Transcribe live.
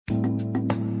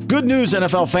Good news,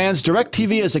 NFL fans.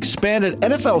 DirecTV has expanded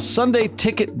NFL Sunday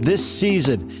Ticket this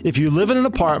season. If you live in an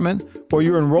apartment or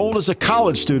you're enrolled as a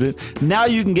college student, now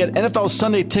you can get NFL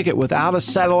Sunday Ticket without a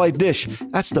satellite dish.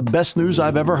 That's the best news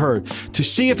I've ever heard. To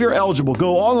see if you're eligible,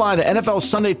 go online to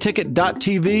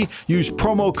NFLSundayTicket.tv, use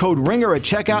promo code RINGER at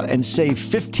checkout, and save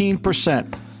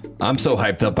 15%. I'm so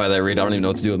hyped up by that read. I don't even know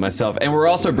what to do with myself. And we're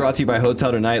also brought to you by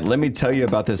Hotel Tonight. Let me tell you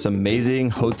about this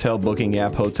amazing hotel booking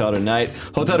app, Hotel Tonight.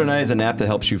 Hotel Tonight is an app that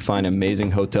helps you find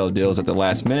amazing hotel deals at the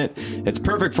last minute. It's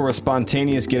perfect for a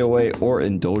spontaneous getaway or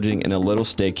indulging in a little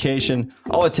staycation.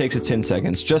 All it takes is 10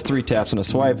 seconds, just 3 taps and a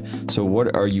swipe. So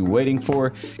what are you waiting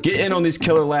for? Get in on these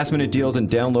killer last minute deals and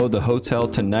download the Hotel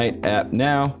Tonight app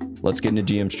now. Let's get into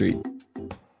GM Street.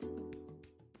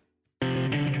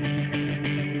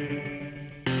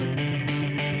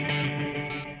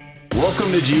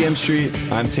 Welcome to GM Street.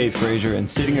 I'm Tate Frazier, and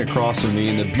sitting across from me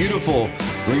in the beautiful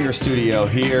Ringer studio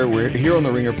here, we're here on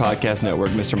the Ringer Podcast Network,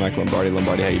 Mr. Mike Lombardi.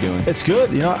 Lombardi, how you doing? It's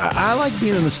good. You know, I like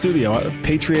being in the studio.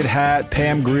 Patriot hat,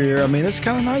 Pam Grier. I mean, it's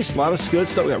kind of nice. A lot of good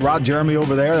stuff. We got Rod Jeremy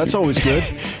over there. That's always good.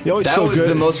 You always that feel was good.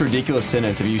 The most ridiculous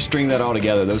sentence. If you string that all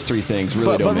together, those 3 things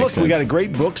really don't make look, sense. We got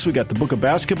great books. We got the Book of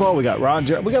Basketball. We got Rod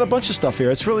Jeremy. We got a bunch of stuff here.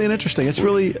 It's really interesting. It's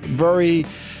really very...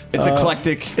 It's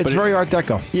eclectic. It's very Art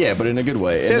Deco. Yeah, but in a good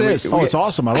way. And it is. It's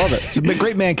awesome. I love it. It's a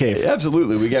great man cave.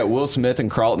 Absolutely. We got Will Smith and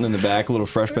Carlton in the back, a little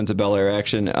Fresh Prince of Bel-Air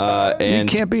action.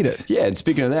 And you can't beat it. Yeah, and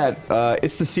speaking of that,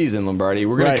 it's the season, Lombardi.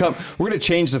 We're gonna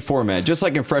change the format. Just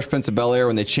like in Fresh Prince of Bel-Air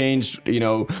when they changed,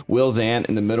 Will's aunt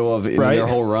in the middle of their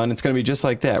whole run. It's gonna be just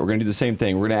like that. We're gonna do the same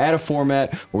thing. We're gonna add a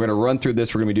format. We're gonna run through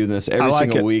this. We're gonna be doing this every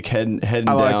single week, heading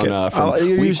down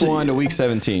from week 1 to week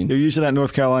 17. You're using that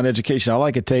North Carolina education. I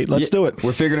like it, Tate. Let's do it.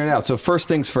 We're figuring it out. So first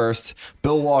things first,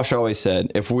 Bill Walsh always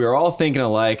said, if we are all thinking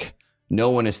alike,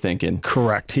 no one is thinking.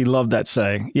 Correct. He loved that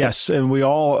saying. Yes, and we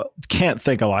all can't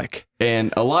think alike.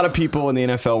 And a lot of people in the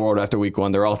NFL world after week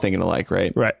 1, they're all thinking alike,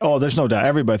 right? Right. Oh, there's no doubt.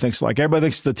 Everybody thinks alike. Everybody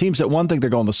thinks the teams that won think they're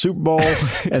going to the Super Bowl,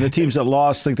 and the teams that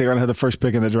lost think they're going to have the first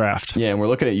pick in the draft. Yeah, and we're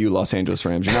looking at you, Los Angeles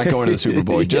Rams. You're not going to the Super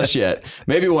Bowl just yet.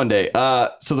 Maybe one day.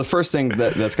 So the first thing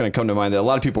that's going to come to mind that a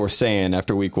lot of people were saying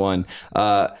after week 1,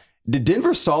 did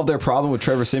Denver solve their problem with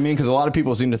Trevor Siemian? Because a lot of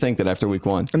people seem to think that after week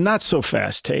 1. Not so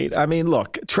fast, Tate. I mean,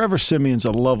 look, Trevor Siemian's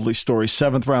a lovely story.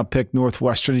 7th-round pick,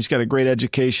 Northwestern. He's got a great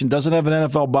education. Doesn't have an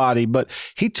NFL body, but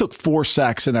he took 4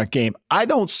 sacks in that game. I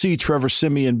don't see Trevor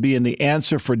Siemian being the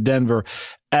answer for Denver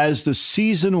as the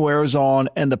season wears on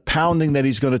and the pounding that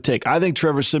he's going to take. I think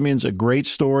Trevor Siemian's a great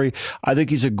story. I think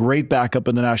he's a great backup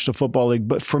in the National Football League.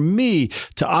 But for me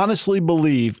to honestly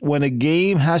believe when a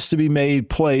game has to be made,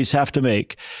 plays have to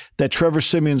make, that Trevor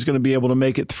Siemian's going to be able to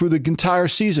make it through the entire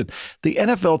season. The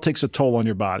NFL takes a toll on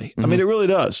your body. I mean, it really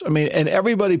does. I mean, and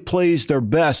everybody plays their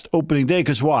best opening day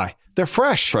because why? They're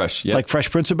fresh. Yeah. Like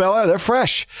Fresh Prince of Bel-Air, they're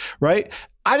fresh, right?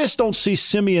 I just don't see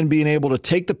Siemian being able to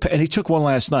take and he took one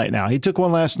last night now. He took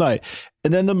one last night.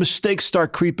 And then the mistakes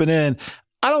start creeping in.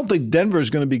 I don't think Denver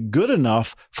is going to be good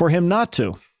enough for him not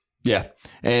to. Yeah.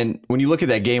 And when you look at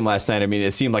that game last night, I mean,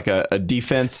 it seemed like a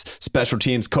defense, special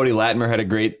teams. Cody Latimer had a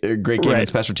great game in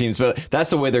special teams, but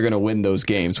that's the way they're going to win those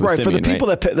games with Siemian,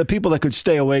 for the people that could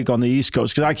stay awake on the East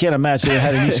Coast, because I can't imagine they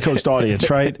had an East Coast audience,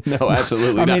 right? No,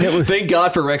 absolutely not. Thank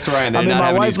God for Rex Ryan.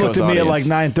 My wife looked at me at like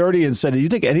 9:30 and said, "Do you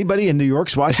think anybody in New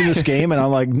York's watching this game?" And I'm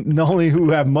like, "Not only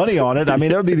who have money on it. I mean,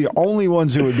 they'll be the only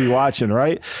ones who would be watching,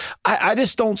 right?" I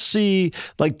just don't see,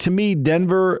 like, to me,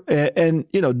 Denver and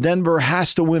Denver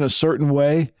has to win a certain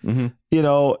way.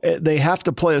 Mm-hmm. They have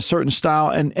to play a certain style.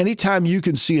 And anytime you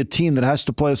can see a team that has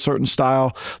to play a certain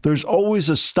style, there's always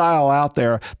a style out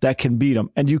there that can beat them.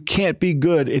 And you can't be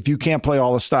good if you can't play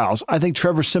all the styles. I think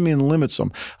Trevor Siemian limits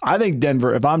them. I think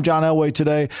Denver, if I'm John Elway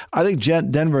today, I think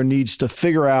Denver needs to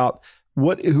figure out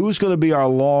who's going to be our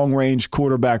long-range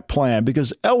quarterback plan,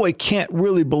 because Elway can't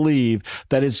really believe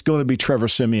that it's going to be Trevor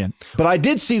Siemian. But I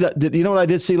did see that. You know what I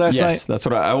did see last night? Yes, that's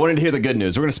what I wanted to hear the good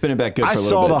news. We're going to spin it back good for a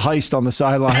little bit. I saw the heist on the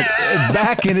sideline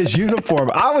back in his uniform.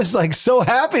 I was like so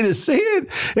happy to see it.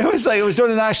 It was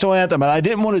during the national anthem, and I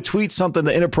didn't want to tweet something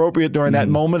inappropriate during that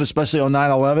moment, especially on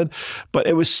 9/11. But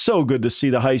it was so good to see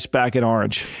the heist back in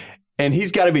orange. And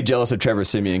he's got to be jealous of Trevor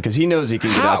Siemian because he knows he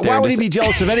can get out there. Why would he be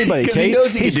jealous of anybody? Because he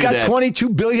knows he's got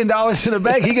 $22 billion in the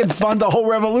bank. He can fund the whole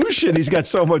revolution. He's got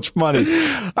so much money.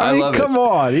 I mean, come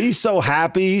on. He's so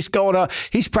happy. He's going up.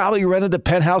 He's probably rented a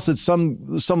penthouse at some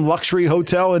luxury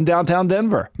hotel in downtown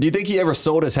Denver. Do you think he ever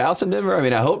sold his house in Denver? I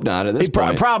mean, I hope not at this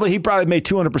point. He probably made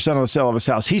 200% on the sale of his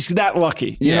house. He's that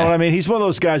lucky. You know what I mean? He's one of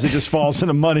those guys that just falls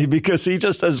into money because he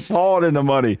just has fallen into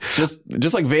money.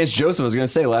 Just like Vance Joseph was going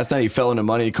to say last night, he fell into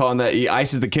money, calling that he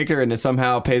ices the kicker and it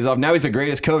somehow pays off. Now he's the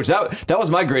greatest coach. That was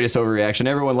my greatest overreaction.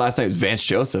 Everyone last night was Vance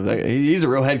Joseph. He's a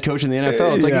real head coach in the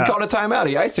NFL. It's like he called a timeout.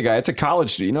 He iced the guy. It's a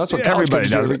college. That's what college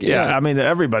everybody does. Yeah, I mean,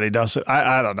 everybody does it.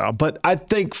 I don't know, but I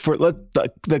think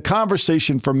the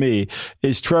conversation for me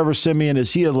is Trevor Siemian.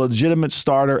 Is he a legitimate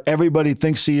starter? Everybody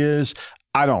thinks he is.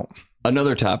 I don't.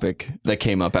 Another topic that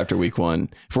came up after week one.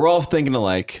 If we're all thinking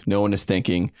alike, no one is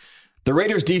thinking. The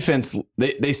Raiders defense,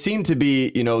 they seem to be,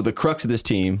 the crux of this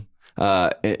team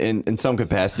in some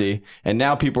capacity. And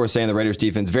now people are saying the Raiders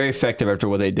defense very effective after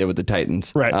what they did with the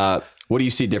Titans. Right. What do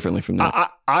you see differently from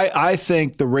that? I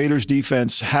think the Raiders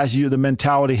defense the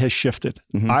mentality has shifted.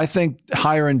 Mm-hmm. I think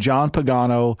hiring John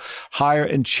Pagano,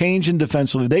 and changing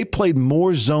defensively. They played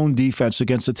more zone defense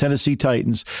against the Tennessee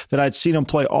Titans than I'd seen them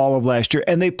play all of last year,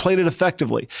 and they played it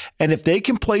effectively. And if they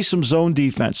can play some zone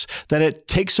defense, then it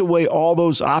takes away all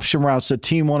those option routes that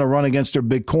team want to run against their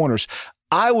big corners.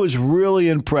 I was really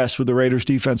impressed with the Raiders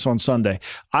defense on Sunday.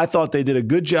 I thought they did a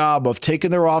good job of taking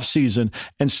their offseason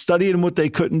and studying what they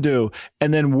couldn't do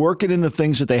and then working in the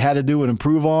things that they had to do and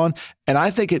improve on. And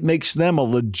I think it makes them a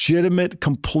legitimate,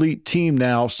 complete team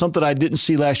now, something I didn't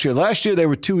see last year. Last year, they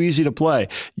were too easy to play.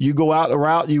 You go out a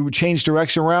route, you change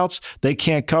direction routes, they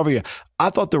can't cover you. I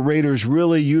thought the Raiders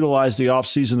really utilized the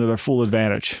offseason to their full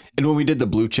advantage. And when we did the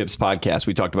Blue Chips podcast,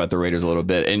 we talked about the Raiders a little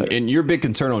bit. And your big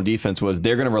concern on defense was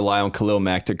they're going to rely on Khalil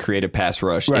Mack to create a pass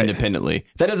rush independently.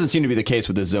 That doesn't seem to be the case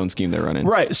with this zone scheme they're running.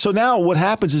 Right. So now what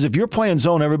happens is if you're playing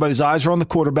zone, everybody's eyes are on the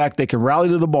quarterback. They can rally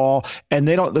to the ball, and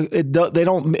they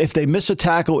don't. If they miss a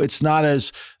tackle, it's not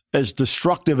as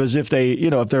destructive as if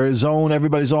if they're in zone,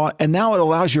 everybody's on. And now it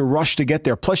allows your rush to get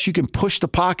there. Plus, you can push the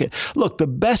pocket. Look, the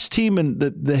best team in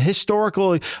the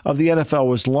historical of the NFL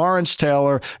was Lawrence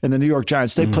Taylor and the New York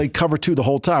Giants. They played cover 2 the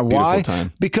whole time. Beautiful Why?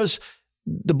 Time. Because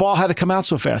the ball had to come out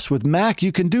so fast. With Mack,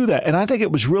 you can do that. And I think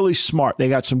it was really smart. They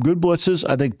got some good blitzes.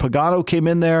 I think Pagano came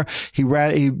in there.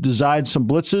 He designed some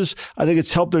blitzes. I think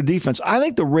it's helped their defense. I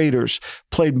think the Raiders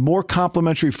played more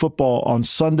complimentary football on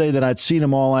Sunday than I'd seen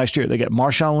them all last year. They get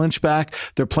Marshawn Lynch back.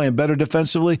 They're playing better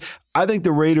defensively. I think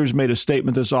the Raiders made a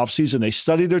statement this offseason. They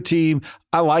studied their team.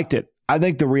 I liked it. I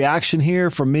think the reaction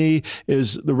here for me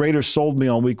is the Raiders sold me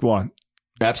on week one.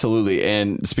 Absolutely.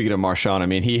 And speaking of Marshawn, I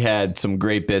mean, he had some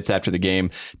great bits after the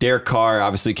game. Derek Carr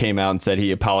obviously came out and said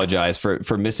he apologized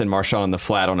for missing Marshawn on the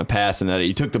flat on a pass and that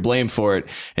he took the blame for it.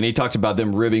 And he talked about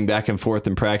them ribbing back and forth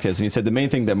in practice. And he said the main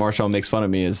thing that Marshawn makes fun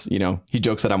of me is, he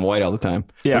jokes that I'm white all the time,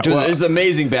 which is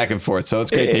amazing back and forth. So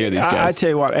it's great to hear these guys. I tell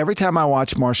you what, every time I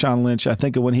watch Marshawn Lynch, I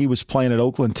think of when he was playing at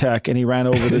Oakland Tech and he ran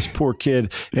over this poor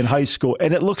kid in high school.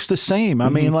 And it looks the same. I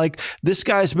mean, this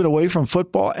guy's been away from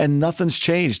football and nothing's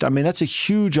changed. I mean, that's a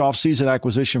huge offseason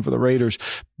acquisition for the Raiders,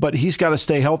 but he's got to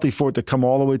stay healthy for it to come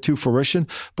all the way to fruition.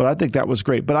 But I think that was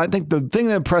great. But I think the thing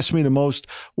that impressed me the most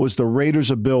was the Raiders'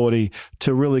 ability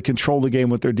to really control the game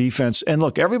with their defense. And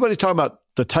look, everybody's talking about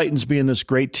the Titans being this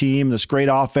great team, this great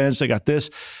offense. They got this.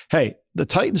 Hey, the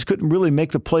Titans couldn't really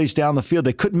make the plays down the field.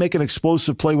 They couldn't make an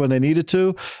explosive play when they needed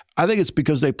to. I think it's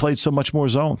because they played so much more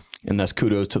zone. And that's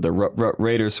kudos to the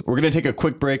Raiders. We're going to take a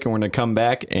quick break and we're going to come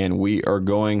back and we are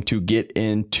going to get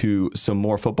into some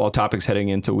more football topics heading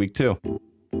into week 2.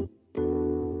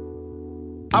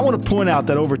 I want to point out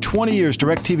that over 20 years,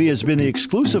 DirecTV has been the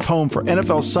exclusive home for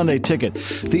NFL Sunday Ticket,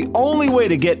 the only way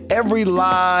to get every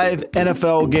live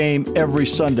NFL game every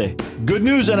Sunday. Good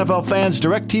news, NFL fans,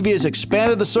 DirecTV has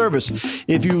expanded the service.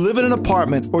 If you live in an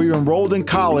apartment or you're enrolled in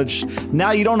college,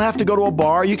 now you don't have to go to a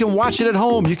bar. You can watch it at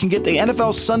home. You can get the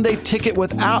NFL Sunday Ticket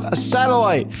without a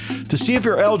satellite. To see if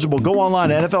you're eligible, go online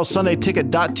to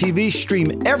NFLSundayTicket.tv.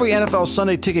 Stream every NFL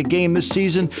Sunday Ticket game this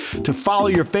season to follow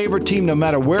your favorite team no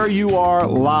matter where you are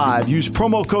live. Use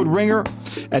promo code RINGER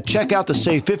at checkout to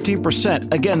save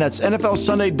 15%. Again, that's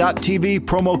NFLSunday.tv,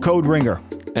 promo code RINGER.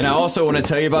 And I also want to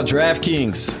tell you about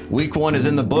DraftKings. Week 1 is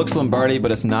in the books, Lombardi,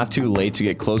 but it's not too late to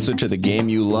get closer to the game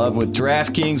you love with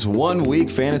DraftKings 1 Week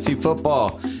Fantasy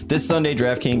Football. This Sunday,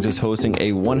 DraftKings is hosting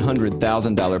a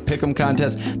 $100,000 Pick'em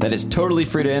contest that is totally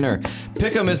free to enter.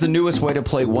 Pick'em is the newest way to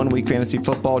play 1 Week Fantasy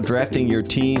Football. Drafting your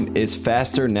team is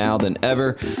faster now than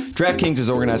ever. DraftKings has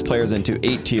organized players into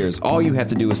 8 tiers. All you have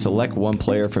to do is select one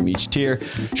player from each tier.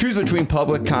 Choose between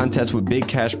public contests with big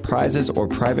cash prizes or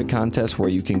private contests where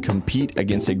you can compete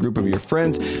against a group of your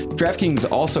friends. DraftKings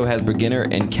also has beginner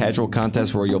and casual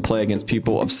contests where you'll play against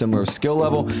people of similar skill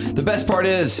level. The best part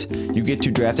is you get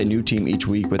to draft a new team each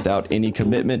week without any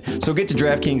commitment. So get to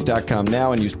DraftKings.com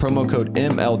now and use promo code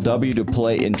MLW to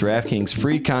play in DraftKings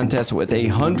free contest with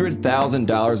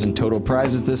 $100,000 in total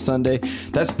prizes this Sunday.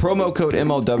 That's promo code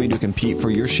MLW to compete for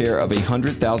your share of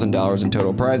 $100,000 in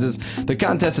total prizes. The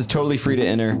contest is totally free to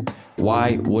enter.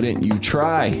 Why wouldn't you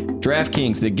try?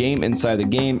 DraftKings, the game inside the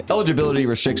game. Eligibility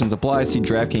restrictions apply. See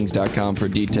DraftKings.com for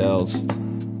details.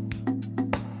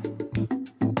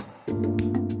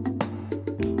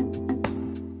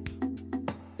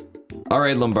 All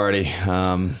right, Lombardi.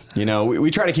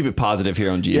 We try to keep it positive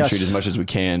here on GM Street as much as we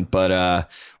can, but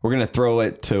we're going to throw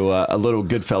it to a little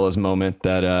Goodfellas moment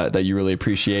that you really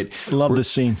appreciate. Love this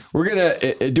scene. We're going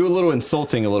to do a little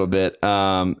insulting a little bit,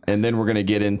 and then we're going to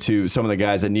get into some of the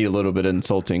guys that need a little bit of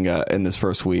insulting in this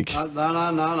first week.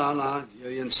 No.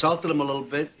 You insulted him a little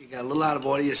bit. You got a little out of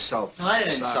order yourself. No, I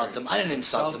didn't insult him. I didn't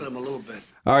insult him. Insulted him a little bit.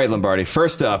 All right, Lombardi.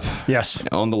 First up, yes,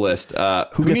 on the list,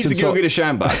 who needs to go get a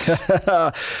shine box?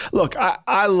 Look,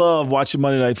 I love watching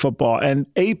Monday Night Football, and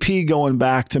AP going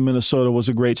back to Minnesota was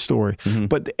a great story. Mm-hmm.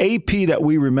 But the AP that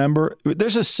we remember,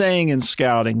 there's a saying in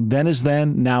scouting: "Then is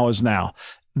then, now is now."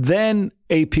 Then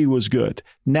AP was good.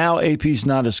 Now AP's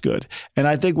not as good. And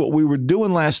I think what we were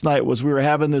doing last night was we were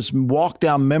having this walk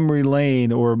down memory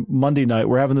lane, or Monday night,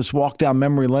 we're having this walk down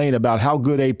memory lane about how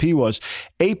good AP was.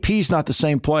 AP's not the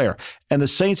same player. And the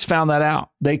Saints found that out.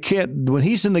 They can't, when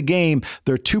he's in the game,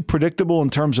 they're too predictable in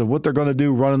terms of what they're going to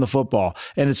do running the football.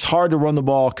 And it's hard to run the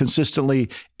ball consistently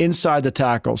inside the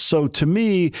tackles. So to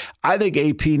me, I think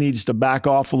AP needs to back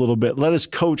off a little bit, let his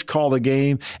coach call the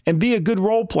game, and be a good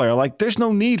role player. Like, there's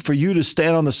no need for you to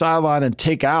stand on the sideline and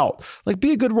take out. Like,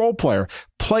 be a good role player.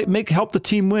 Help the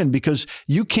team win, because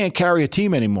you can't carry a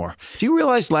team anymore. Do you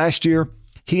realize last year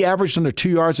he averaged under 2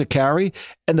 yards a carry,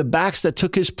 and the backs that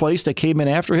took his place, that came in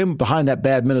after him behind that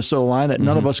bad Minnesota line that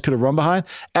none of us could have run behind,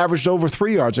 averaged over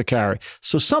 3 yards a carry.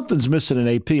 So something's missing in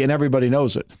AP, and everybody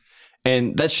knows it.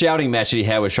 And that shouting match that he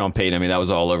had with Sean Payton, I mean, that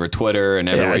was all over Twitter and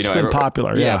everyone. It's been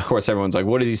popular. Yeah, of course, everyone's like,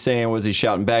 "What is he saying? What is he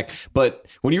shouting back?" But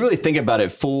when you really think about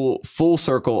it, full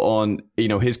circle on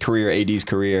his career, AD's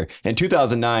career. In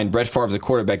 2009, Brett Favre's a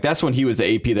quarterback. That's when he was the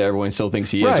AP that everyone still thinks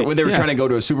he is. Right. When they were trying to go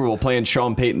to a Super Bowl playing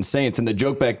Sean Payton's Saints, and the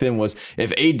joke back then was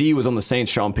if AD was on the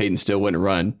Saints, Sean Payton still wouldn't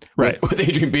run with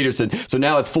Adrian Peterson. So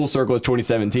now it's full circle. It's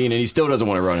 2017, and he still doesn't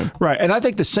want to run him. Right, and I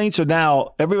think the Saints are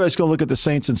now. Everybody's going to look at the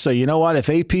Saints and say, you know what? If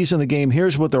AP's in the game,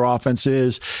 here's what their offense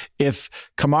is. If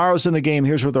Kamara's in the game,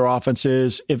 here's what their offense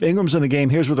is. If Ingram's in the game,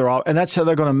 here's what their offense, and that's how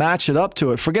they're going to match it up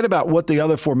to it. Forget about what the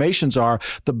other formations are.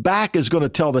 The back is going to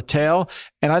tell the tale,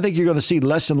 and I think you're going to see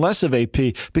less and less of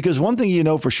AP, because one thing you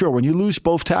know for sure, when you lose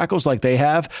both tackles like they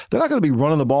have, they're not going to be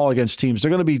running the ball against teams.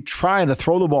 They're going to be trying to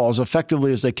throw the ball as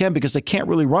effectively as they can, because they can't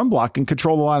really run block and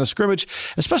control the line of scrimmage,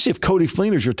 especially if Cody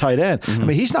Fleener's your tight end. I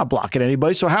mean, he's not blocking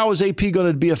anybody, so how is AP going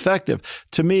to be effective?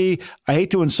 To me, I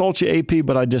hate to insult you, AP,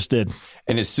 but I just did.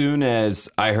 And as soon as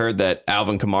I heard that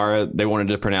Alvin Kamara, they wanted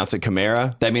to pronounce it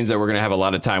Kamara, that means that we're going to have a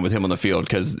lot of time with him on the field,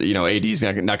 because AD's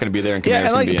not going to be there, and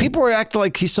Kamara's going to be people are acting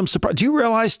like he's some surprise. Do you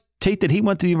realize, Tate, that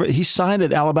he signed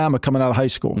at Alabama coming out of high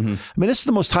school? I mean, this is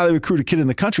the most highly recruited kid in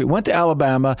the country. Went to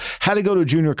Alabama, had to go to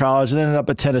junior college, and ended up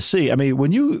at Tennessee. I mean,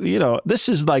 when this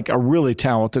is like a really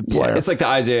talented player. Yeah, it's like the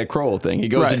Isaiah Crowell thing. He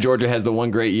goes to Georgia, has the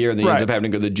one great year, and then he ends up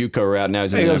having to go the JUCO route. Now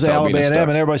he's in the NFL, to Alabama, and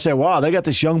everybody say, "Wow, they got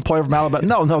this young player from Alabama."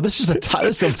 No, this is a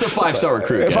it's a 5-star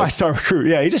recruit. A 5-star recruit.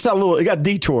 Yeah, he just had he got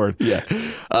detoured. Yeah.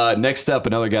 Next up,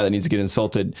 another guy that needs to get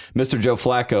insulted, Mr. Joe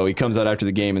Flacco. He comes out after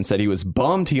the game and said he was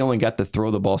bummed he only got to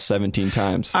throw the ball 17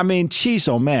 times. I mean, geez,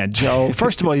 oh man, Joe.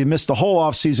 First of all, you missed the whole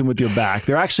offseason with your back.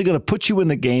 They're actually going to put you in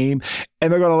the game,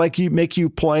 and they're going to make you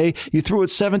play. You threw it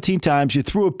 17 times. You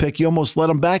threw a pick. You almost let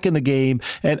them back in the game.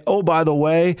 And oh, by the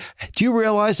way, do you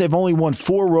realize they've only won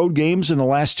 4 road games in the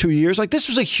last 2 years? Like, this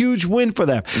was a huge win for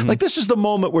them. Like, this is the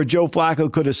moment where Joe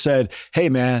Flacco could have said, "Hey,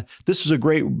 man, this is a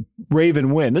great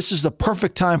Raven win. This is the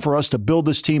perfect time for us to build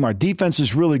this team. Our defense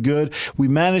is really good. We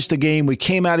managed the game. We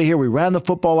came out of here. We ran the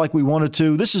football like we wanted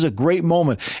to. This is a great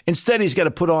moment." Instead, he's got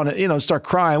to put on it, start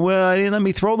crying. "Well, I didn't let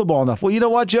me throw the ball enough." Well, you know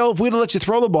what, Joe? If we'd have let you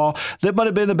throw the ball, that might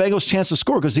have been the Bengals' chance to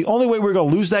score, because the only way we're going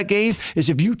to lose that game is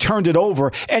if you turned it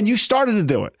over and you started to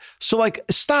do it. So,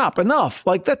 stop, enough.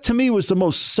 That to me was the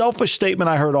most selfish statement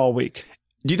I heard all week.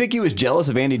 Do you think he was jealous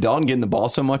of Andy Dalton getting the ball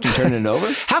so much and turning it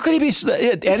over? How could he be?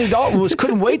 Andy Dalton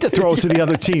couldn't wait to throw it to the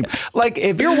other team.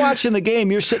 If you're watching the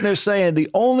game, you're sitting there saying the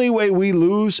only way we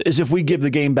lose is if we give the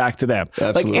game back to them.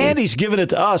 Absolutely. Andy's giving it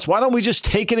to us. Why don't we just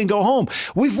take it and go home?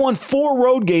 We've won 4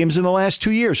 road games in the last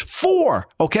 2 years. 4,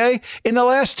 okay? In the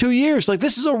last 2 years.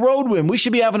 This is a road win. We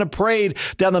should be having a parade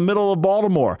down the middle of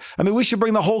Baltimore. I mean, we should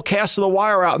bring the whole cast of The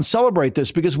Wire out and celebrate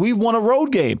this, because we've won a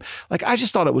road game. I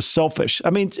just thought it was selfish. I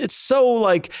mean, it's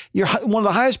so you're one of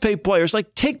the highest paid players.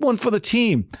 Take one for the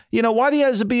team. Why do you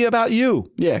have to be about you?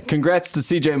 Yeah, congrats to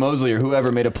CJ Mosley or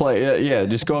whoever made a play. Yeah,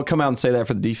 just come out and say that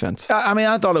for the defense. I mean,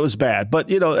 I thought it was bad. But,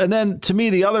 and then to me,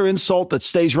 the other insult that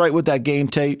stays right with that game,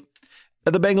 Tate,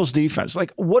 at the Bengals defense.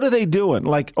 Like, what are they doing?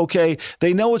 Like, okay,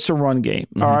 they know it's a run game.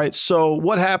 All right. So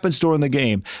what happens during the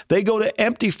game? They go to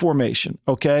empty formation.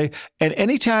 Okay. And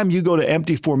anytime you go to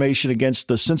empty formation against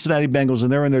the Cincinnati Bengals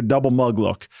and they're in their double mug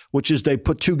look, which is they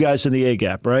put two guys in the A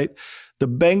gap, right? The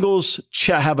Bengals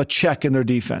have a check in their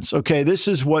defense. Okay. This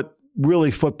is what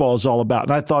really football is all about.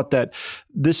 And I thought that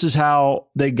this is how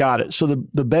they got it. So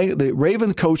the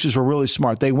Raven coaches were really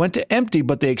smart. They went to empty,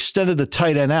 but they extended the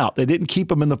tight end out. They didn't keep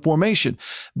him in the formation.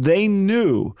 They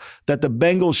knew that the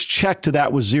Bengals check to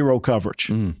that was zero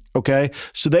coverage. Okay.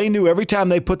 So they knew every time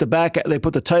they put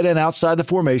the tight end outside the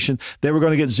formation, they were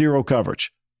going to get zero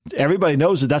coverage. Everybody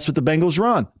knows that that's what the Bengals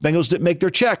run. Bengals didn't make their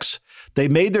checks. They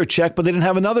made their check, but they didn't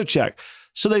have another check.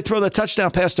 So they throw the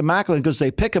touchdown pass to Macklin because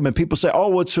they pick him, and people say, oh,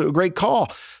 well, it's a great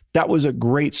call. That was a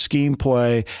great scheme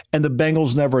play, and the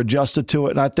Bengals never adjusted to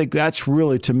it. And I think that's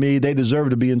really, to me, they deserve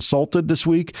to be insulted this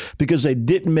week because they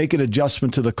didn't make an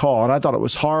adjustment to the call. And I thought it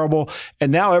was horrible.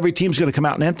 And now every team's going to come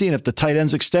out and empty, and if the tight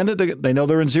end's extended, they know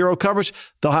they're in zero coverage,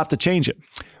 they'll have to change it.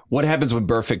 What happens when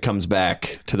Burfict comes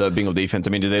back to the Bengal defense? I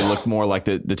mean, do they look more like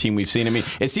the team we've seen? I mean,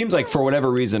 it seems like for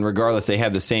whatever reason, regardless, they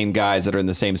have the same guys that are in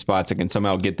the same spots that can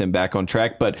somehow get them back on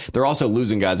track, but they're also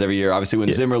losing guys every year. Obviously,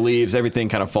 when Zimmer leaves, everything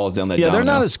kind of falls down that domino. They're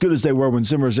not as good as they were when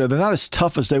Zimmer's there. They're not as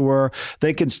tough as they were.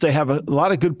 They have a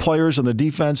lot of good players on the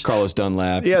defense. Carlos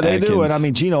Dunlap. Yeah, they Atkins. do. And I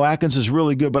mean, Geno Atkins is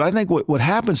really good, but I think what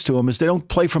happens to them is they don't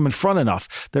play from in front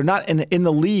enough. They're not in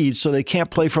the lead, so they can't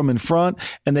play from in front,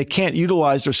 and they can't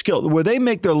utilize their skill. Where they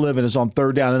make their living is on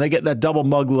third down, and they get that double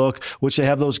mug look, which they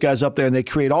have those guys up there, and they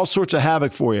create all sorts of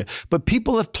havoc for you. But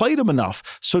people have played them enough.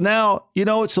 So now,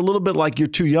 it's a little bit like you're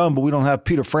too young, but we don't have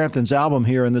Peter Frampton's album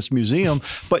here in this museum,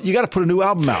 but you got to put a new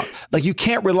album out. Like, you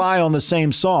can't rely on the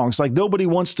same songs. Like, nobody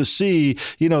wants to see,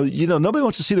 nobody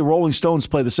wants to see the Rolling Stones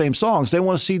play the same songs. They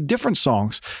want to see different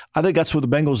songs. I think that's what the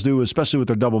Bengals do, especially with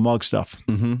their double mug stuff.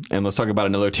 Mm-hmm. And let's talk about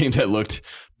another team that looked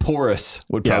porous,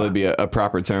 would probably be a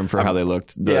proper term for how they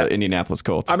looked, the Indianapolis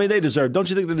Colts. I mean, they deserve, don't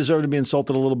you think they deserve to be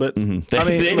insulted a little bit? Mm-hmm.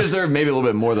 They deserve maybe a little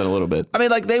bit more than a little bit. I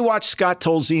mean, like, they watched Scott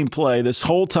Tolzien play this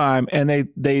whole time, and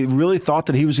they really thought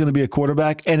that he was going to be a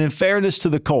quarterback. And in fairness to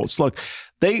the Colts, look,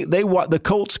 the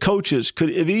Colts coaches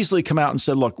could have easily come out and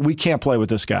said, look, we can't play with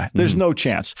this guy. There's no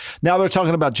chance. Now they're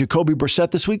talking about Jacoby Brissett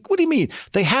this week. What do you mean?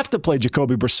 They have to play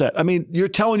Jacoby Brissett. I mean, you're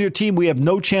telling your team we have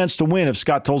no chance to win if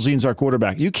Scott Tolzien's our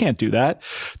quarterback. You can't do that.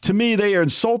 To me, they are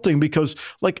insulting because,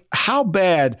 like, how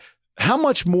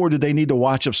much more do they need to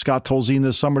watch of Scott Tolzien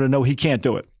this summer to know he can't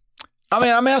do it? I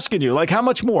mean, I'm asking you, like, how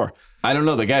much more? I don't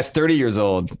know. The guy's 30 years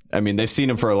old. I mean, they've seen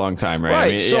him for a long time, right? I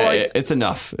mean, so it's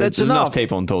enough. There's enough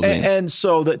tape on Tolzien. And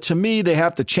so that, to me, they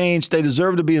have to change. They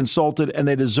deserve to be insulted, and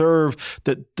they deserve,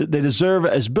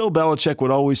 as Bill Belichick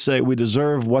would always say, we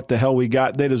deserve what the hell we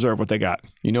got. They deserve what they got.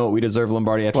 You know what we deserve,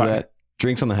 Lombardi, after that?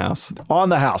 Drinks on the house. On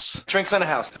the house. Drinks on the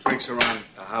house. Drinks around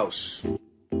the house.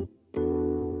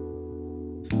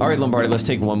 All right, Lombardi, let's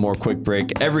take one more quick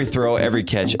break. Every throw, every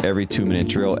catch, every 2-minute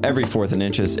drill, every 4th and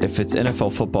inches. If it's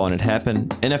NFL football and it happened,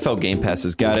 NFL Game Pass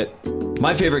has got it.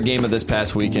 My favorite game of this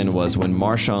past weekend was when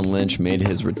Marshawn Lynch made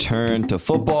his return to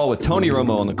football with Tony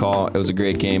Romo on the call. It was a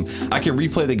great game. I can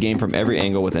replay the game from every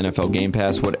angle with NFL Game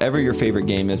Pass. Whatever your favorite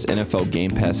game is, NFL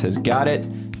Game Pass has got it.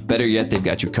 Better yet, they've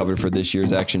got you covered for this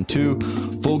year's action too.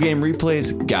 Full game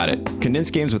replays, got it.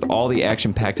 Condensed games with all the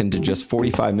action packed into just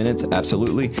 45 minutes,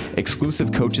 absolutely.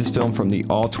 Exclusive coaches film from the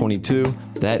All 22,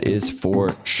 that is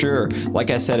for sure.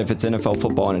 Like I said, if it's NFL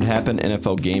football and it happened,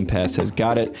 NFL Game Pass has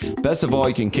got it. Best of all,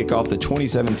 you can kick off the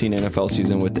 2017 NFL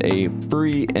season with a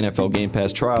free NFL Game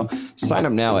Pass trial. Sign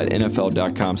up now at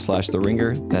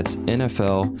NFL.com/TheRinger. That's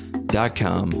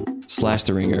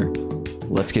NFL.com/TheRinger.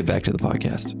 Let's get back to the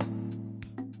podcast.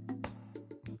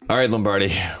 All right,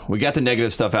 Lombardi, we got the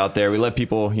negative stuff out there. We let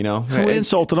people, we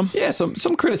insulted them. Yeah,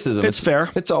 some criticism. It's fair.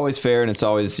 It's always fair, and it's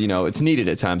always, it's needed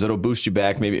at times. It'll boost you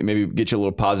back, maybe get you a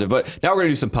little positive. But now we're going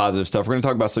to do some positive stuff. We're going to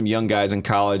talk about some young guys in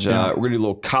college. We're going to do a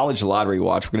little college lottery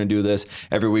watch. We're going to do this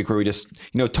every week where we just,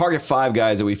 target 5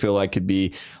 guys that we feel like could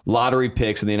be lottery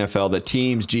picks in the NFL that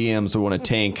teams, GMs would want to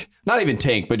tank. Not even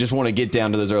tank, but just want to get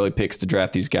down to those early picks to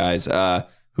draft these guys.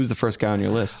 Who's the first guy on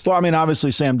your list? Well, I mean, obviously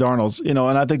Sam Darnold, and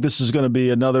I think this is going to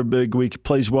be another big week.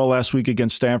 Plays well last week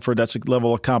against Stanford. That's a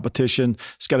level of competition.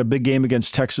 He's got a big game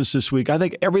against Texas this week. I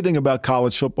think everything about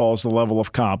college football is the level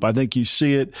of comp. I think you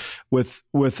see it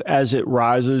with as it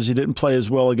rises. He didn't play as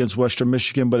well against Western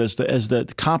Michigan, but as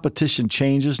the competition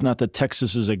changes, not that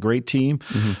Texas is a great team,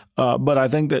 But I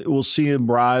think that we'll see him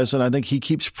rise, and I think he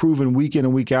keeps proving week in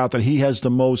and week out that he has the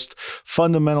most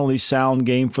fundamentally sound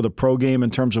game for the pro game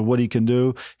in terms of what he can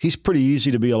do. He's pretty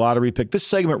easy to be a lottery pick. This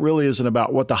segment really isn't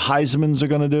about what the Heismans are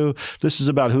going to do. This is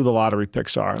about who the lottery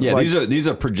picks are. Yeah, these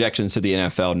are projections to the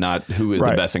NFL, not who is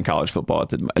the best in college football at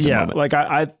the moment. Like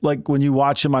I like when you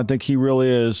watch him, I think he really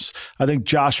is. I think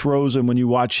Josh Rosen, when you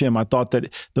watch him, I thought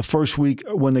that the first week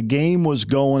when the game was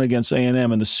going against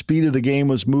A&M and the speed of the game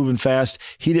was moving fast,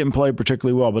 he didn't play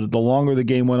particularly well. But the longer the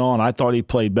game went on, I thought he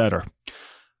played better.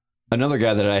 Another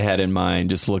guy that I had in mind,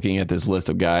 just looking at this list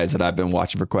of guys that I've been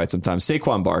watching for quite some time,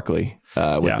 Saquon Barkley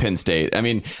with Penn State. I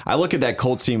mean, I look at that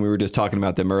Colts team. We were just talking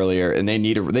about them earlier, and they've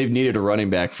needed a running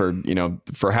back for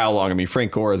how long? I mean,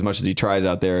 Frank Gore, as much as he tries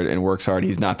out there and works hard,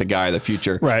 he's not the guy of the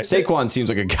future. Right. Saquon seems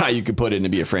like a guy you could put in to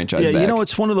be a franchise back.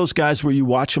 It's one of those guys where you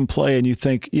watch him play and you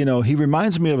think, he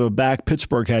reminds me of a back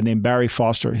Pittsburgh had named Barry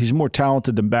Foster. He's more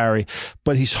talented than Barry,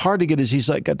 but he's hard to get. He's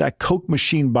like got that Coke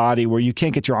machine body where you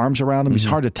can't get your arms around him. Mm-hmm. He's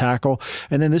hard to tackle.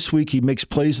 And then this week he makes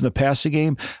plays in the passing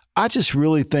game. I just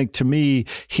really think, to me,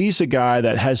 he's a guy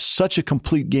that has such a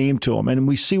complete game to him. And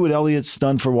we see what Elliott's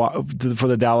done for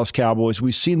the Dallas Cowboys.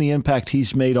 We've seen the impact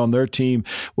he's made on their team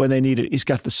when they need it. He's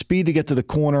got the speed to get to the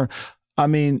corner. I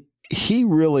mean, he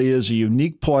really is a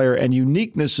unique player, and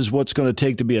uniqueness is what's going to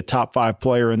take to be a top 5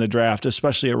 player in the draft,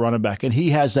 especially at running back. And he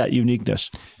has that uniqueness.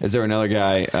 Is there another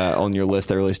guy on your list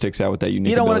that really sticks out with that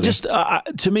unique ability?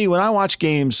 To me, when I watch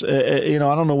games, I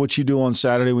don't know what you do on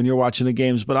Saturday when you're watching the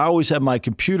games, but I always have my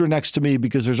computer next to me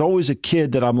because there's always a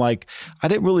kid that I'm like, I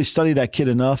didn't really study that kid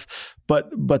enough.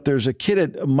 But there's a kid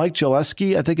at Mike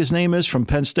Gillespie, I think his name is, from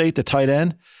Penn State, the tight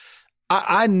end.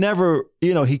 I never,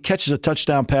 he catches a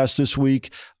touchdown pass this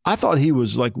week. I thought he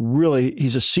was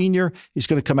he's a senior. He's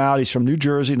going to come out. He's from New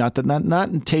Jersey. Not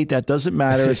in Tate. That doesn't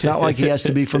matter. It's not like he has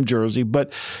to be from Jersey,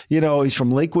 but he's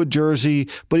from Lakewood, Jersey,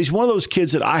 but he's one of those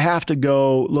kids that I have to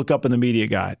go look up in the media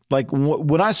guide. Like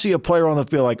when I see a player on the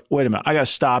field, like, wait a minute, I got to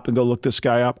stop and go look this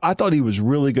guy up. I thought he was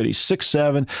really good. He's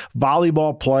 6'7",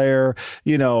 volleyball player,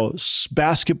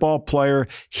 basketball player.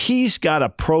 He's got a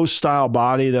pro style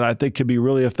body that I think could be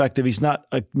really effective. He's not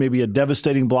maybe a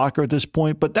devastating blocker at this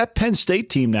point, but that Penn State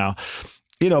team now,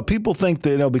 people think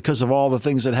that, because of all the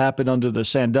things that happened under the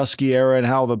Sandusky era and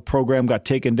how the program got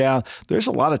taken down, there's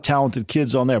a lot of talented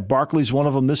kids on there. Barkley's one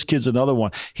of them. This kid's another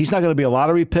one. He's not going to be a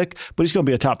lottery pick, but he's going to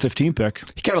be a top 15 pick.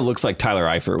 He kind of looks like Tyler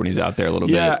Eifert when he's out there a little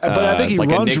bit. Yeah, but I think he like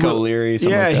runs. Like a Nick O'Leary.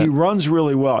 He runs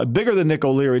really well. Bigger than Nick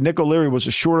O'Leary. Nick O'Leary was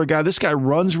a shorter guy. This guy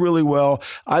runs really well.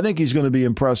 I think he's going to be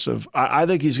impressive. I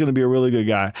think he's going to be a really good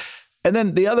guy. And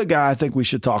then the other guy I think we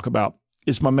should talk about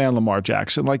is my man Lamar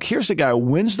Jackson. Like, here's the guy who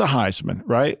wins the Heisman,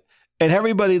 right? And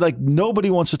everybody,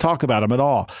 nobody wants to talk about him at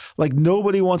all. Like,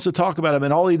 nobody wants to talk about him.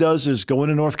 And all he does is go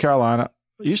into North Carolina.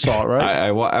 You saw it, right?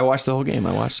 I watched the whole game.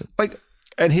 I watched it.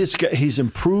 And he's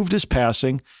improved his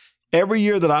passing. Every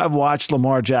year that I've watched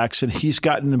Lamar Jackson, he's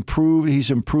gotten improved.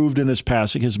 He's improved in his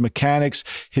passing, his mechanics,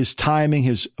 his timing,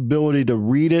 his ability to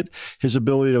read it, his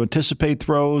ability to anticipate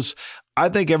throws. I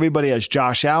think everybody has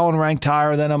Josh Allen ranked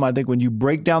higher than him. I think when you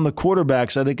break down the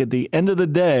quarterbacks, I think at the end of the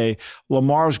day,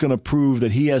 Lamar's going to prove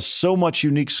that he has so much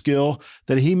unique skill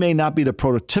that he may not be the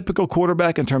prototypical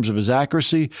quarterback in terms of his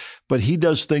accuracy, but he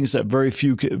does things that very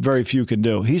few can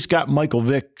do. He's got Michael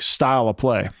Vick style of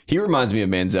play. He reminds me of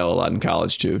Manziel a lot in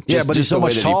college too. But he's so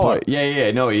much taller.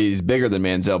 No, he's bigger than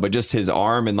Manziel, but just his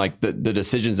arm and the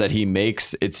decisions that he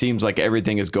makes, it seems like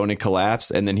everything is going to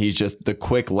collapse, and then he's just the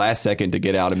quick last second to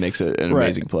get out and makes an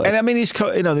amazing play. And I mean, he's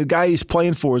the guy he's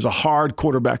playing for is a hard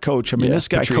quarterback coach. I mean, this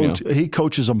guy he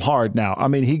coaches them hard now. I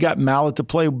mean, he got Mallett to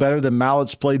play better than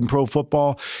Mallett's played in pro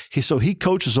football. So he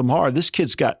coaches them hard. This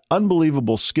kid's got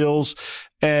unbelievable skills.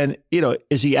 And,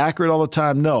 is he accurate all the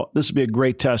time? No. This would be a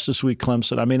great test this week,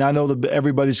 Clemson. I mean, I know that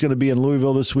everybody's going to be in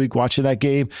Louisville this week watching that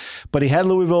game, but he had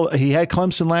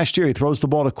Clemson last year. He throws the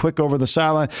ball to Quick over the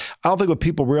sideline. I don't think what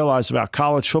people realize about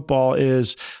college football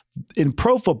is in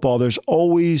pro football, there's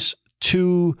always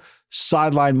 2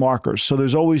 sideline markers. So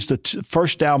there's always the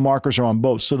first down markers are on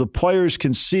both. So the players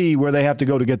can see where they have to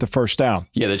go to get the first down.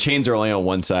 Yeah, the chains are only on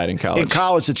one side in college. In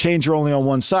college, the chains are only on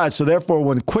one side. So therefore,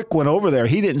 when Quick went over there,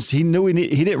 he didn't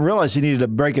realize he needed to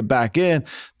break it back in.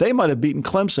 They might have beaten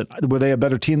Clemson. Were they a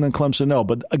better team than Clemson? No.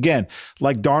 But again,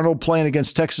 like Darnold playing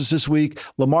against Texas this week,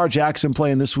 Lamar Jackson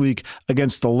playing this week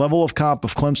against the level of comp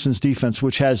of Clemson's defense,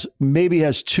 which maybe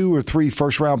has 2 or 3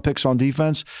 first-round picks on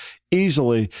defense,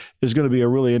 easily is going to be a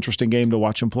really interesting game to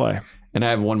watch him play. And I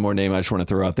have one more name I just want to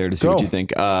throw out there to see what you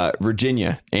think.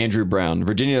 Virginia, Andrew Brown.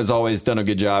 Virginia has always done a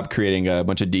good job creating a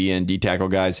bunch of D and D tackle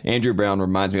guys. Andrew Brown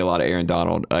reminds me a lot of Aaron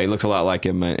Donald. He looks a lot like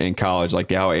him in college,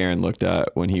 like how Aaron looked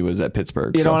when he was at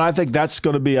Pittsburgh. You know, and I think that's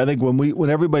going to be, I think when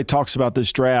everybody talks about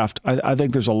this draft, I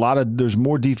think there's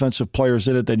more defensive players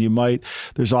in it than you might.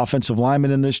 There's offensive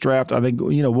linemen in this draft. I think,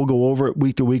 we'll go over it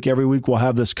week to week. Every week we'll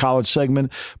have this college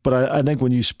segment. But I think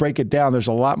when you break it down, there's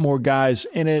a lot more guys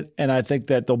in it. And I think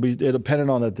that it'll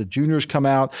depending on that the juniors come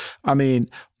out. I mean,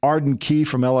 Arden Key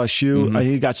from LSU,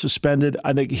 he got suspended.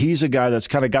 I think he's a guy that's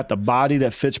kind of got the body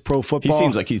that fits pro football. He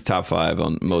seems like he's top 5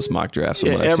 on most mock drafts.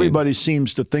 Everybody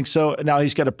seems to think so. Now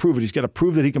he's got to prove it. He's got to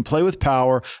prove that he can play with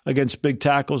power against big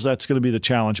tackles. That's going to be the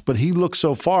challenge. But he looks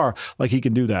so far like he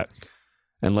can do that.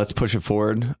 And let's push it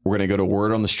forward. We're going to go to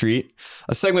Word on the Street,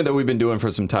 a segment that we've been doing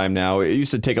for some time now. It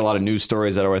used to take a lot of news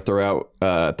stories that I would throw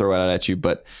out at you,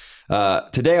 but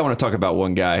today I want to talk about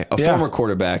one guy, a former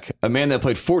quarterback, a man that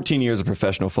played 14 years of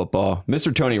professional football,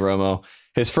 Mr. Tony Romo.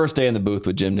 His first day in the booth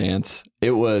with Jim Nantz,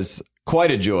 it was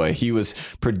quite a joy. He was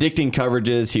predicting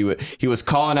coverages. He was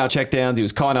calling out checkdowns. He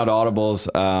was calling out audibles.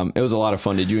 It was a lot of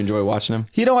fun. Did you enjoy watching him?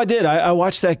 I did. I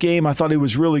watched that game. I thought he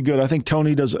was really good. I think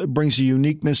Tony brings a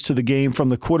uniqueness to the game from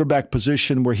the quarterback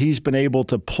position where he's been able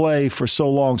to play for so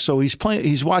long. So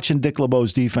he's watching Dick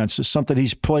LeBeau's defense. It's something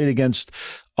he's played against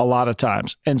a lot of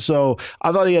times. And so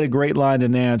I thought he had a great line to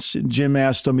Nantz. Jim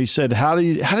asked him, he said, how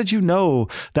did you know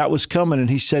that was coming? And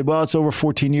he said, well, it's over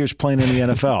 14 years playing in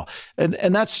the NFL.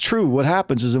 And that's true. What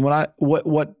happens is, and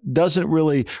what doesn't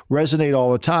really resonate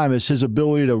all the time is his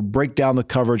ability to break down the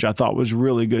coverage. I thought was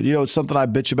really good. It's something I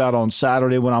bitch about on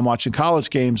Saturday when I'm watching college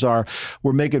games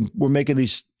we're making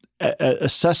these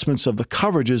assessments of the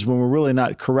coverages when we're really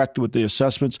not correct with the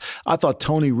assessments. I thought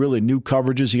Tony really knew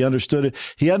coverages. He understood it.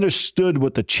 He understood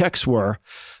what the checks were.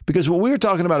 Because what we were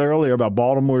talking about earlier about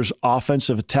Baltimore's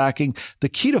offensive attacking, the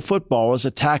key to football is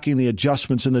attacking the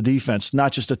adjustments in the defense,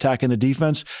 not just attacking the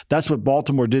defense. That's what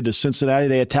Baltimore did to Cincinnati.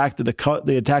 They attacked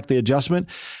the adjustment.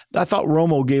 I thought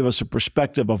Romo gave us a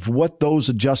perspective of what those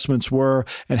adjustments were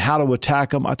and how to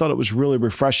attack them. I thought it was really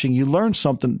refreshing. You learned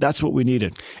something. That's what we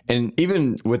needed. And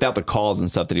even without the calls and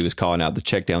stuff that he was calling out, the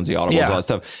checkdowns, the audibles, all that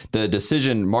stuff, the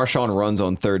decision, Marshawn runs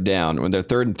on 3rd down when they're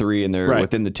 3rd and 3 and they're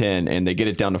within the 10 and they get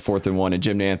it down to 4th and 1 and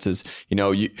Jim Nantz is,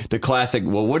 the classic,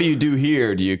 well, what do you do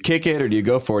here? Do you kick it or do you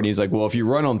go for it? And he's like, well, if you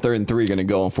run on 3rd and 3, you're going to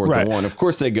go on 4th and 1. Of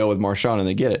course they go with Marshawn and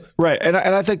they get it. Right. And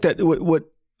I think that what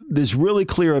is really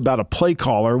clear about a play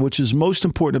caller, which is most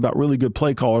important about really good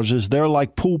play callers, is they're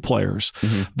like pool players.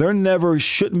 They're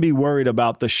shouldn't be worried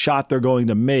about the shot they're going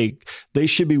to make. They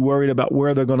should be worried about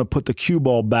where they're going to put the cue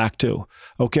ball back to.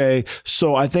 Okay.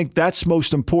 So I think that's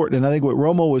most important. And I think what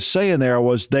Romo was saying there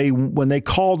was when they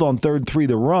called on 3rd and 3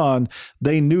 the run,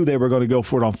 they knew they were going to go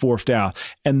for it on 4th down.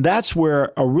 And that's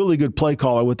where a really good play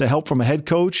caller with the help from a head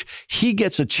coach, he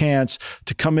gets a chance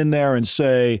to come in there and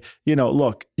say,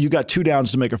 look, you got 2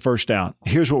 downs to make a 1st down.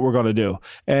 Here's what we're going to do.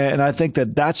 And I think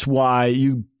that's why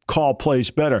you call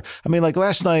plays better. I mean, like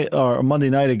last night or Monday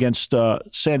night against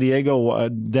San Diego,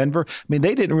 Denver, I mean,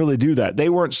 they didn't really do that. They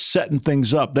weren't setting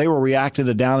things up. They were reacting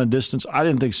to down and distance. I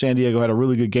didn't think San Diego had a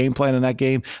really good game plan in that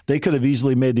game. They could have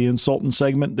easily made the insulting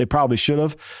segment. They probably should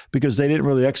have because they didn't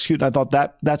really execute. And I thought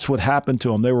that's what happened to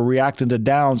them. They were reacting to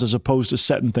downs as opposed to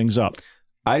setting things up.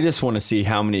 I just want to see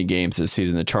how many games this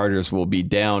season the Chargers will be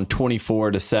down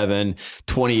 24-7,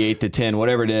 28-10,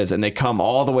 whatever it is, and they come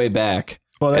all the way back.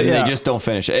 Well, and they just don't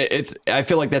finish. I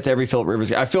feel like that's every Phillip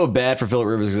Rivers. I feel bad for Phillip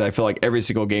Rivers because I feel like every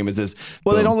single game is this.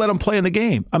 Well, they don't let him play in the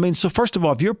game. I mean, so first of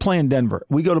all, if you're playing Denver,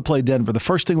 we go to play Denver. The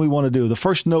first thing we want to do, the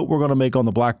first note we're going to make on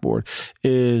the blackboard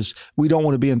is we don't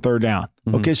want to be in 3rd down.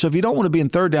 Okay, so if you don't want to be in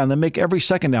 3rd down, then make every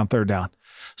 2nd down 3rd down.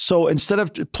 So instead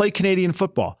of play Canadian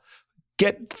football,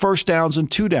 get 1st downs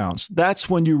and 2 downs. That's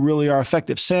when you really are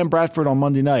effective. Sam Bradford on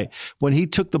Monday night, when he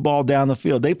took the ball down the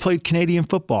field, they played Canadian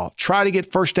football. Try to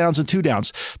get 1st downs and 2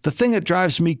 downs. The thing that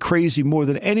drives me crazy more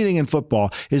than anything in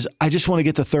football is I just want to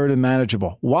get to 3rd and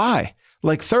manageable. Why?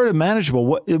 Like 3rd and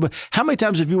manageable. How many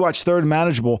times have you watched 3rd and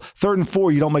manageable, 3rd and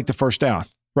 4, you don't make the 1st down,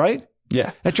 right?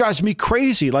 Yeah. That drives me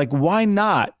crazy. Like, why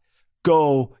not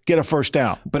go get a 1st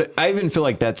down? But I even feel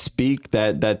like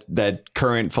that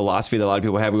current philosophy that a lot of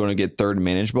people have, we want to get 3rd and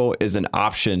manageable, is an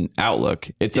option outlook.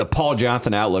 It's a Paul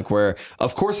Johnson outlook where,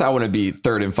 of course, I want to be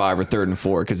 3rd and 5 or 3rd and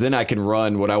 4 because then I can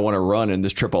run what I want to run in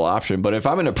this triple option. But if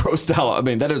I'm in a pro style, I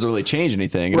mean, that doesn't really change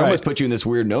anything. It almost puts you in this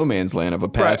weird no man's land of a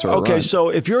pass or a run. Okay, so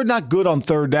if you're not good on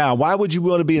 3rd down, why would you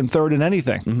want to be in 3rd in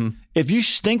anything? If you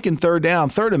stink in 3rd down,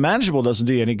 3rd and manageable doesn't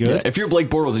do you any good. Yeah, if you're Blake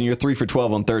Bortles and you're 3 for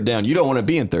 12 on 3rd down, you don't want to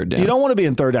be in 3rd down. You don't want to be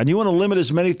in 3rd down. You want to limit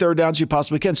as many 3rd downs as you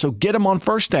possibly can. So get them on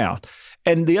 1st down.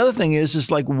 And the other thing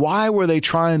is like, why were they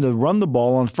trying to run the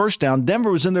ball on first down?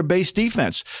 Denver was in their base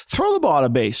defense. Throw the ball out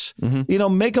of base. You know,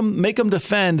 make them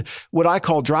defend what I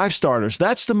call drive starters.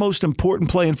 That's the most important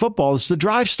play in football is the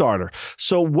drive starter.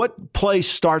 So what play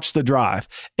starts the drive?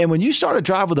 And when you start a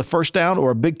drive with a first down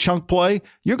or a big chunk play,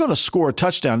 you're going to score a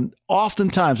touchdown.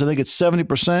 Oftentimes, I think it's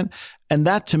 70%. And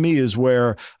that to me is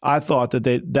where I thought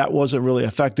that wasn't really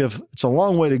effective. It's a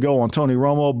long way to go on Tony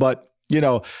Romo, but you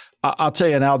know, I'll tell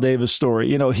you an Al Davis story.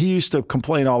 You know, he used to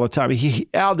complain all the time.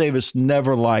 Al Davis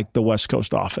never liked the West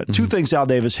Coast offense. Two things Al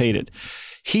Davis hated.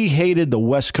 He hated the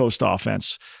West Coast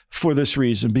offense for this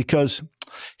reason, because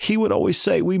he would always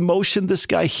say, we motioned this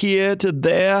guy here to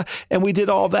there, and we did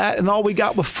all that, and all we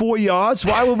got was 4 yards.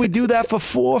 Why would we do that for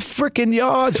 4 freaking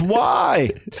yards? Why?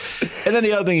 And then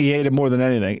the other thing he hated more than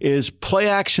anything is play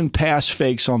action pass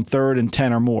fakes on 3rd and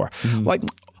 10 or more. Like,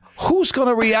 who's going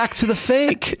to react to the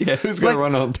fake? Yeah, who's going to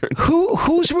run on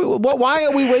 3rd? Why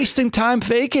are we wasting time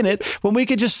faking it when we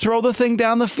could just throw the thing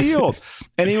down the field?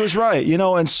 And he was right, you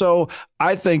know, and so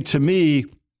I think to me,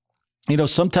 you know,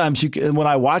 sometimes when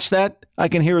I watch that, I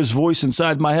can hear his voice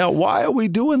inside my head. Why are we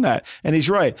doing that? And he's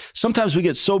right. Sometimes we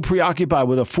get so preoccupied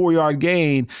with a 4-yard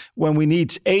gain when we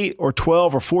need 8 or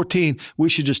 12 or 14, we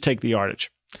should just take the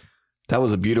yardage. That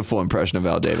was a beautiful impression of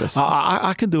Al Davis.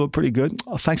 I can do it pretty good.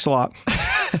 Thanks a lot.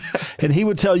 And he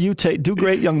would tell you, do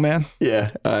great, young man.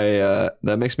 Yeah,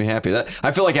 that makes me happy.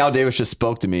 I feel like Al Davis just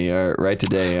spoke to me right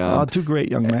today. Do great,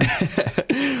 young man.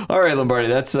 All right, Lombardi,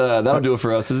 that'll do it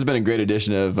for us. This has been a great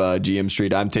edition of GM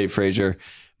Street. I'm Tate Frazier.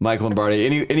 Mike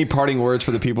Lombardi, any parting words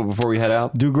for the people before we head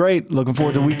out? Do great. Looking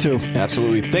forward to week 2.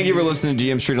 Absolutely. Thank you for listening to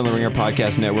GM Street on the Ringer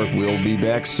Podcast Network. We'll be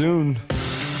back soon.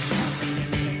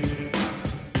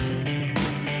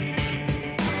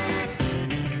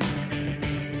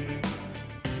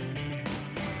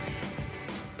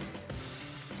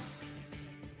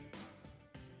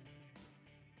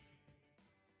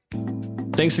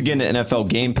 Thanks again to NFL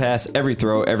Game Pass. Every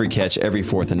throw, every catch, every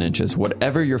 4th and inches.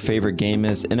 Whatever your favorite game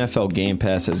is, NFL Game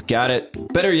Pass has got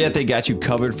it. Better yet, they got you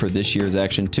covered for this year's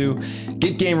action too.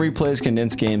 Get game replays,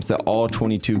 condensed games, the all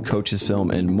 22 coaches film,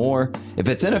 and more. If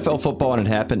it's NFL football and it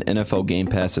happened, NFL Game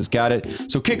Pass has got it.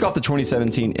 So kick off the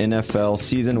 2017 NFL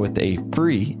season with a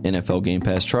free NFL Game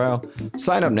Pass trial.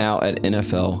 Sign up now at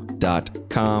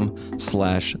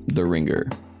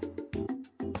NFL.com/TheRinger.